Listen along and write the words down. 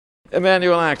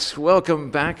Emanuel Ax,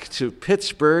 welcome back to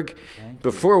Pittsburgh.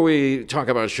 Before we talk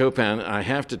about Chopin, I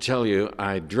have to tell you,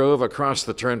 I drove across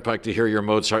the turnpike to hear your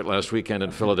Mozart last weekend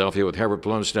in Philadelphia with Herbert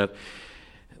Blomstedt.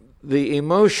 The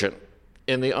emotion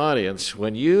in the audience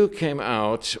when you came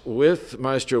out with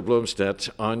Maestro Blomstedt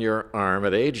on your arm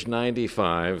at age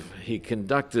 95, he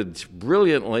conducted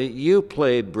brilliantly, you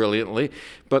played brilliantly,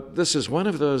 but this is one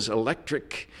of those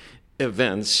electric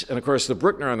events, and of course the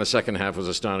Bruckner on the second half was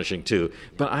astonishing too,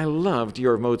 but I loved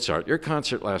your Mozart. Your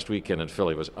concert last weekend in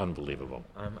Philly was unbelievable.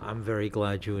 I'm very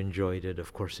glad you enjoyed it.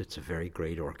 Of course, it's a very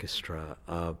great orchestra.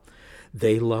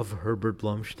 They love Herbert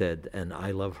Blomstedt, and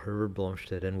I love Herbert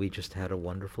Blomstedt, and we just had a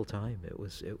wonderful time. It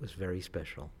was very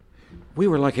special. We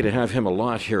were lucky to have him a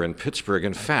lot here in Pittsburgh.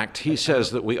 In fact, he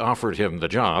says that we offered him the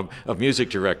job of music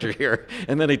director here,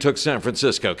 and then he took San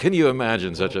Francisco. Can you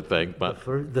imagine such a thing? But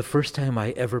the first time I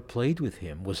ever played with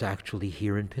him was actually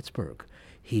here in Pittsburgh.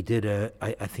 He did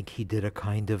I think he did a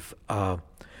kind of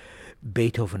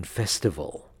Beethoven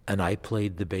festival, and I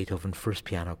played the Beethoven First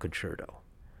Piano Concerto.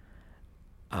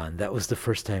 And that was the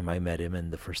first time I met him and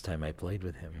the first time I played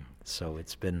with him. So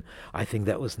it's been, I think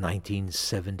that was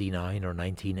 1979 or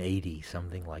 1980,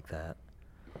 something like that.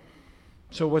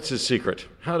 So what's his secret?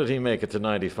 How did he make it to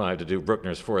 95 to do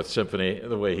Bruckner's Fourth Symphony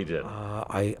the way he did?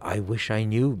 I wish I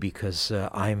knew, because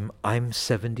I'm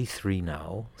 73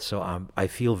 now, so I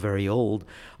feel very old.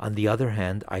 On the other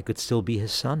hand, I could still be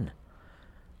his son.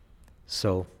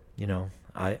 So,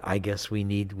 I guess we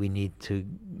need to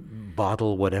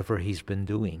bottle whatever he's been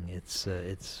doing.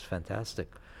 It's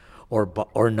fantastic,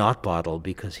 or not bottle,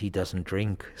 because he doesn't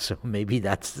drink. So maybe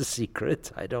that's the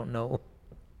secret. I don't know.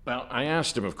 Well, I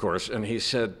asked him, of course, and he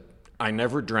said, "I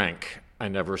never drank, I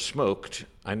never smoked,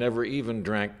 I never even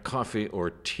drank coffee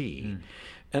or tea,"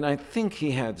 and I think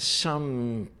he had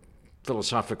some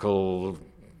philosophical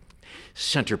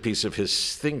centerpiece of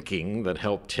his thinking that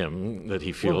helped him, that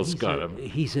he feels got him.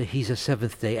 He's a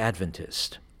Seventh-day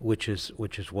Adventist, which is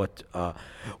what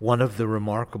one of the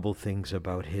remarkable things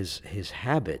about his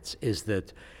habits is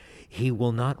that he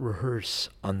will not rehearse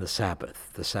on the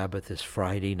Sabbath. The Sabbath is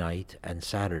Friday night and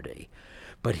Saturday,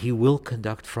 but he will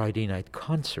conduct Friday night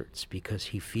concerts because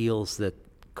he feels that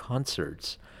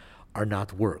concerts are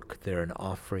not work; they're an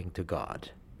offering to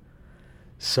God.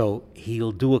 So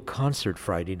he'll do a concert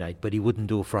Friday night, but he wouldn't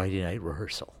do a Friday night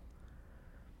rehearsal.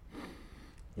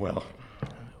 Well,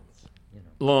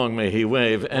 long may he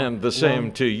wave, and the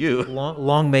same to you.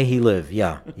 Long may he live,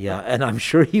 yeah, and I'm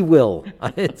sure he will.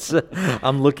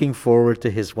 I'm looking forward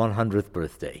to his 100th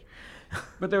birthday.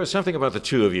 But there was something about the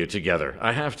two of you together,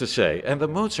 I have to say, and the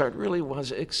Mozart really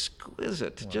was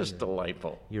exquisite, just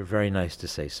delightful. You're very nice to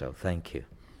say so. Thank you.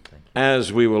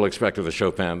 As we will expect of the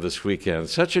Chopin this weekend.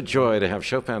 Such a joy to have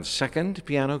Chopin's second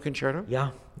piano concerto.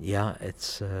 Yeah,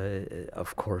 it's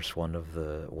of course one of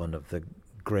the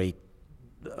great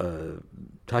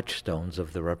touchstones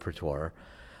of the repertoire.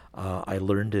 I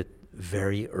learned it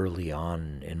very early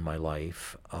on in my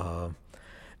life,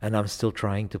 and I'm still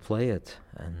trying to play it.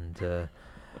 And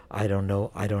I don't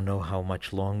know how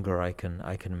much longer I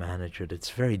can manage it.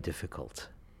 It's very difficult.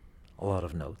 A lot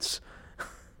of notes.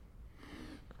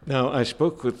 Now, I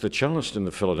spoke with the cellist in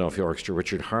the Philadelphia Orchestra,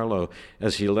 Richard Harlow,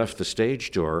 as he left the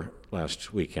stage door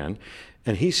last weekend,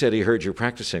 and he said he heard you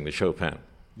practicing the Chopin.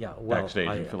 Yeah, well, backstage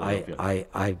in Philadelphia.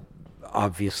 I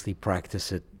obviously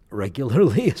practice it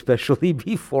regularly, especially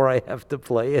before I have to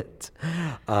play it.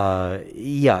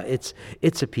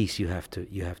 It's a piece you have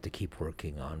to keep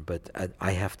working on. But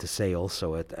I have to say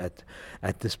also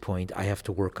at this point I have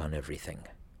to work on everything.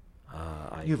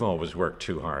 You've always worked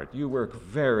too hard. You work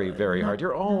very, very hard.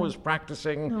 You're always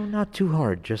practicing. No, not too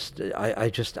hard.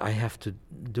 I have to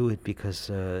do it because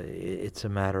it's a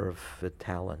matter of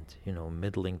talent,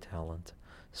 middling talent.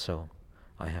 So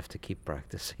I have to keep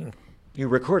practicing. You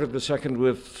recorded the second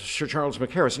with Sir Charles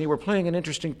Mackerras, and you were playing an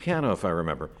interesting piano, if I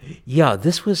remember. Yeah,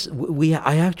 this was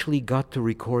I actually got to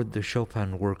record the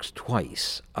Chopin works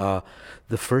twice. The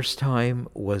first time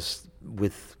was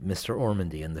with Mr.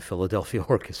 Ormandy and the Philadelphia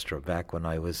Orchestra back when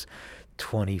I was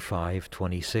 25,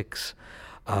 26.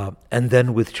 And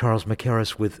then with Charles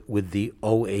Mackerras with the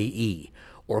OAE,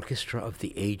 Orchestra of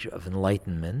the Age of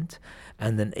Enlightenment,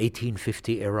 and then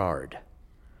 1850 Erard,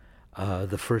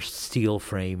 the first steel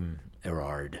frame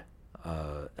Erard.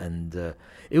 And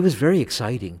it was very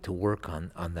exciting to work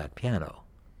on that piano.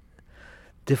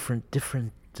 Different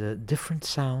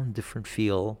sound, different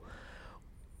feel.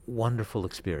 Wonderful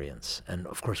experience, and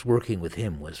of course working with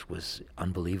him was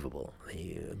unbelievable.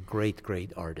 A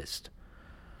great artist.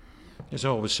 There's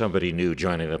always somebody new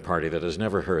joining the party that has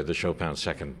never heard the Chopin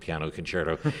Second Piano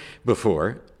Concerto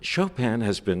before. Chopin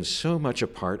has been so much a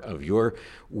part of your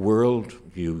world.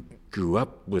 You grew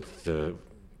up with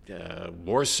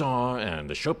Warsaw and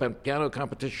the Chopin Piano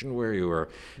Competition, where you were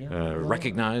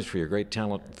recognized for your great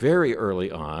talent very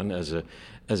early on as a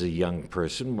young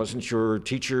person. Wasn't your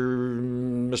teacher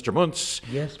Mr. Muntz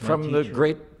from the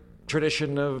great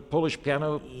tradition of Polish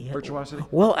piano virtuosity?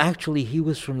 Well, actually, he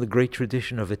was from the great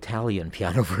tradition of Italian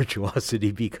piano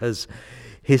virtuosity, because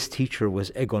his teacher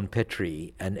was Egon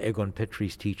Petri, and Egon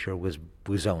Petri's teacher was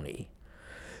Busoni.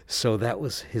 So that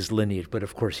was his lineage. But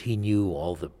of course, he knew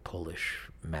all the Polish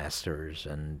masters,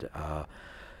 and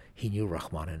he knew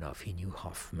Rachmaninoff, he knew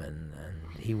Hoffman,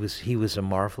 and he was a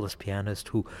marvelous pianist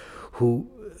who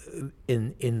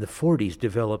in the 40s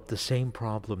developed the same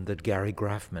problem that Gary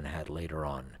Grafman had later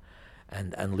on.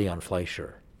 And Leon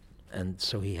Fleischer, and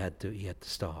so he had to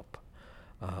stop.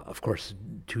 Of course,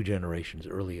 2 generations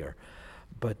earlier,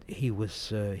 but he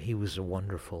was a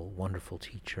wonderful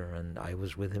teacher, and I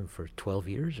was with him for 12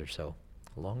 years or so,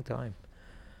 a long time.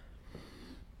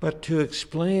 But to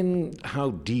explain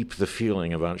how deep the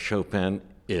feeling about Chopin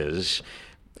is,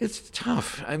 it's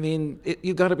tough. I mean,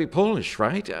 you got to be Polish,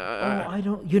 right? I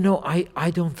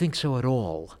don't think so at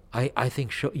all. I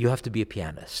think you have to be a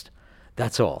pianist.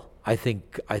 That's all. I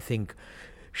think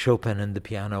Chopin and the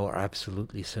piano are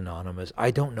absolutely synonymous. I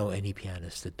don't know any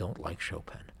pianists that don't like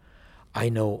Chopin. I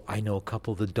know a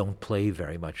couple that don't play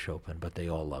very much Chopin, but they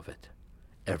all love it.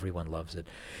 Everyone loves it.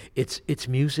 It's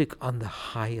music on the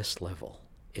highest level.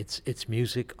 It's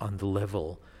music on the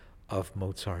level of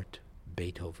Mozart,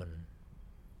 Beethoven,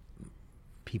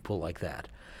 people like that.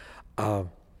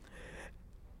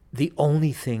 The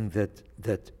only thing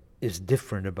that is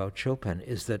different about Chopin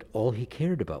is that all he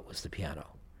cared about was the piano.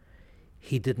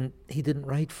 He didn't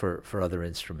write for other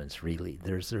instruments, really.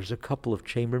 There's a couple of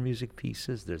chamber music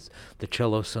pieces. There's the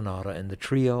cello sonata and the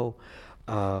trio.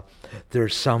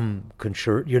 There's some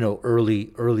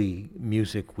early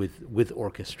music with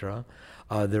orchestra.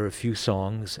 There are a few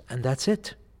songs, and that's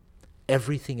it.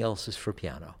 Everything else is for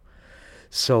piano.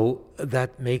 So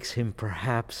that makes him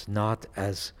perhaps not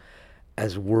as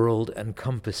world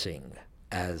encompassing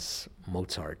as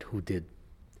Mozart, who did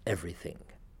everything,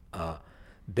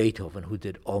 Beethoven, who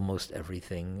did almost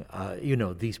everything,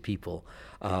 these people.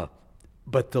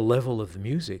 But the level of the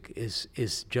music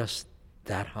is just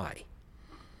that high.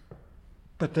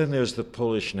 But then there's the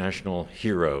Polish national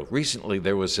hero. Recently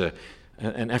there was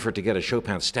an effort to get a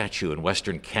Chopin statue in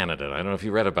Western Canada. I don't know if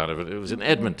you read about it, but it was in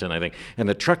Edmonton, I think. And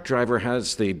the truck driver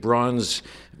has the bronze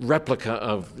replica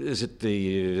of, is it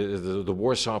the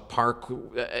Warsaw Park?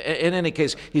 In any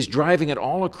case, he's driving it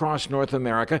all across North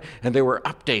America, and there were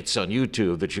updates on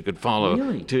YouTube that you could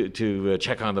follow to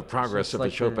check on the progress of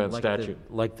the Chopin statue.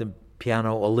 Like the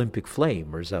piano Olympic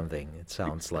flame or something, it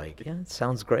sounds like. Yeah, it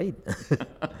sounds great.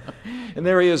 And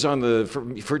there he is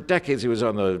for decades he was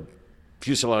on the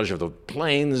fuselage of the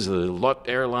planes, the Lot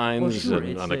Airlines,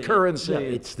 and on the Currency. Yeah,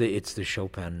 it's the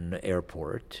Chopin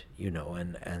airport,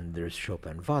 and there's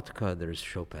Chopin vodka, there's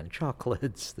Chopin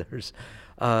chocolates, there's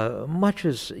much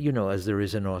as there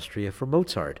is in Austria for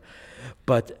Mozart,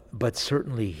 but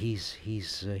certainly he's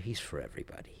for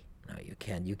everybody. Now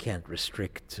you can't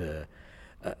restrict a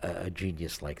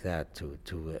genius like that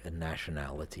to a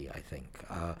nationality, I think.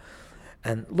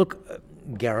 And look,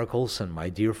 Garrick Olson, my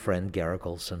dear friend Garrick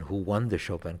Olson, who won the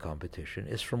Chopin competition,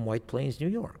 is from White Plains, New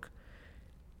York.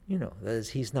 That is,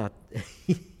 he's not,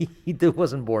 he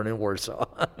wasn't born in Warsaw.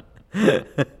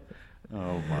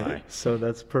 Oh, my. So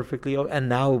that's perfectly, and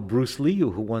now Bruce Liu,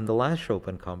 who won the last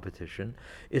Chopin competition,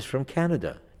 is from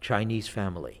Canada, Chinese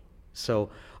family.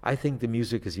 So I think the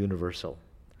music is universal.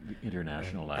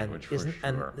 International language, for sure.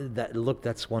 And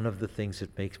that's one of the things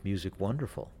that makes music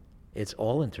wonderful. It's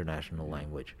all international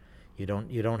language. You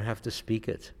don't have to speak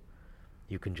it.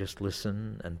 You can just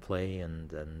listen and play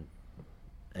and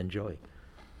enjoy.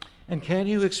 And can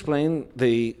you explain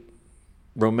the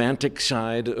romantic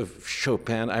side of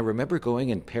Chopin? I remember going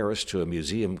in Paris to a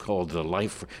museum called the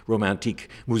Life Romantique,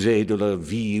 Musée de la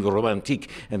Vie Romantique,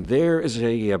 and there is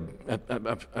a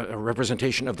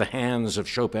representation of the hands of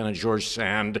Chopin and Georges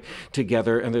Sand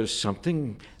together, and there's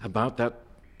something about that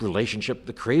relationship,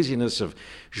 the craziness of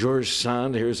Georges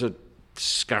Sand. Here's a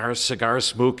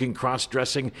cigar-smoking,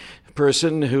 cross-dressing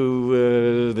person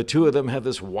who the two of them have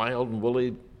this wild and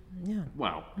woolly... Yeah.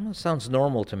 Wow. Well, sounds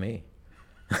normal to me.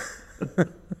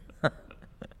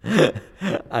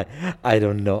 I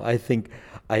don't know. I think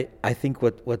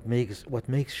what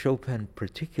makes Chopin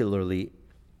particularly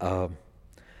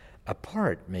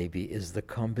apart maybe is the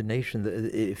combination,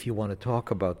 if you want to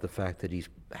talk about the fact that he's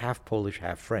half Polish,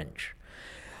 half French.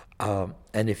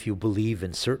 And if you believe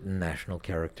in certain national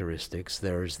characteristics,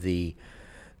 there's the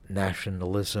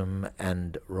nationalism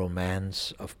and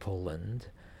romance of Poland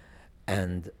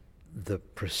and the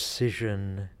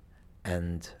precision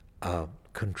and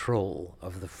control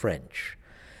of the French.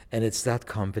 And it's that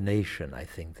combination, I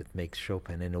think, that makes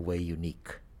Chopin in a way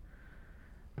unique.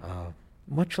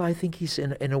 Much I think he's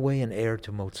in a way an heir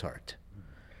to Mozart.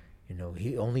 You know,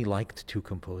 he only liked two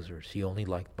composers. He only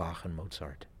liked Bach and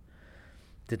Mozart.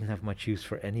 Didn't have much use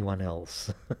for anyone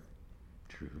else.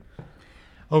 True.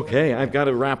 Okay, I've got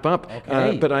to wrap up.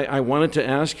 Okay. But I wanted to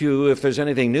ask you if there's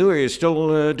anything new. Are you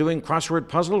still doing crossword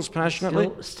puzzles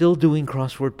passionately? Still doing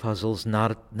crossword puzzles.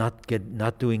 Not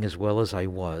doing as well as I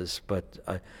was, but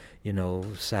you know,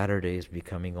 Saturday is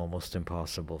becoming almost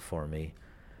impossible for me.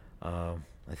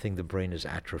 I think the brain is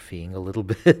atrophying a little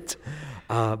bit,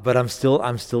 but I'm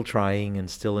still trying and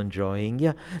still enjoying.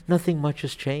 Yeah, nothing much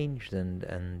has changed,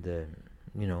 and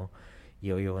you know,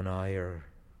 Yo-Yo and I are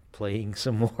playing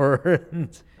some more.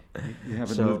 You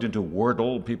haven't moved into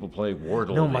Wordle? People play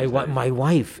Wordle. No, my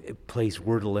wife plays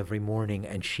Wordle every morning,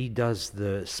 and she does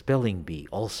the spelling bee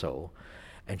also,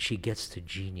 and she gets to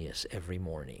genius every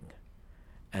morning.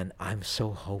 And I'm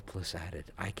so hopeless at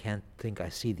it. I can't think. I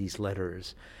see these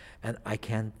letters, and I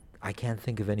can't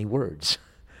think of any words.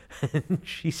 And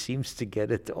she seems to get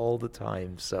it all the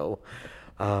time. So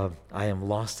I am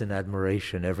lost in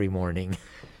admiration every morning.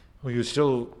 Well,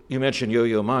 you mentioned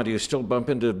Yo-Yo Ma. Do you still bump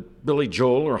into Billy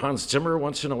Joel or Hans Zimmer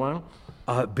once in a while?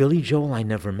 Billy Joel I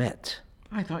never met.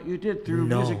 I thought you did through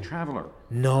Music Traveler.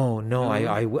 No.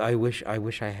 I wish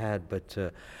I had, but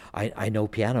I know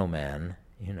Piano Man,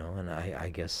 you know, and I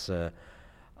guess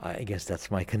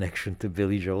that's my connection to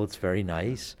Billy Joel. It's very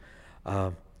nice.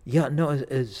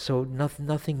 So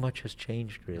nothing much has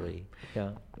changed really.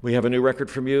 Yeah. We have a new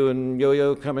record from you and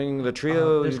Yo-Yo coming. The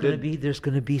trio. There's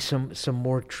going to be some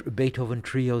more Beethoven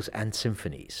trios and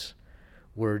symphonies.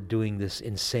 We're doing this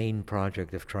insane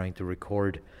project of trying to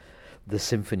record the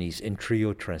symphonies in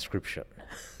trio transcription.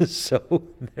 So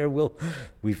we'll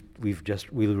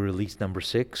release number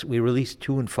 6. We released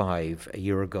 2 and 5 a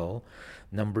year ago.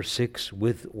 Number 6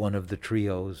 with one of the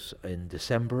trios in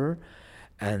December.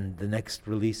 And the next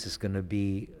release is going to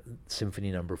be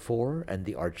Symphony Number 4 and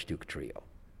the Archduke Trio.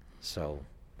 So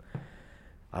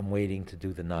I'm waiting to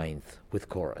do the 9th with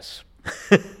chorus.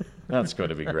 That's going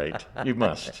to be great. You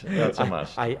must. That's a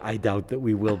must. I doubt that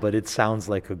we will, but it sounds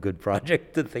like a good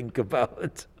project to think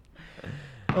about.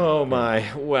 Oh,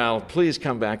 my. Well, please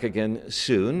come back again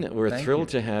soon. We're thrilled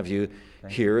to have you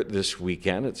here this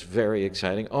weekend. It's very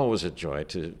exciting. Always a joy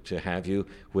to have you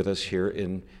with us here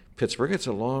in Pittsburgh. It's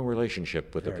a long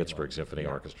relationship with the Pittsburgh Symphony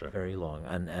Orchestra. Very long,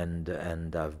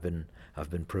 and I've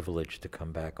been privileged to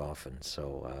come back often.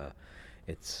 So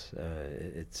it's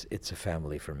a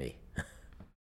family for me.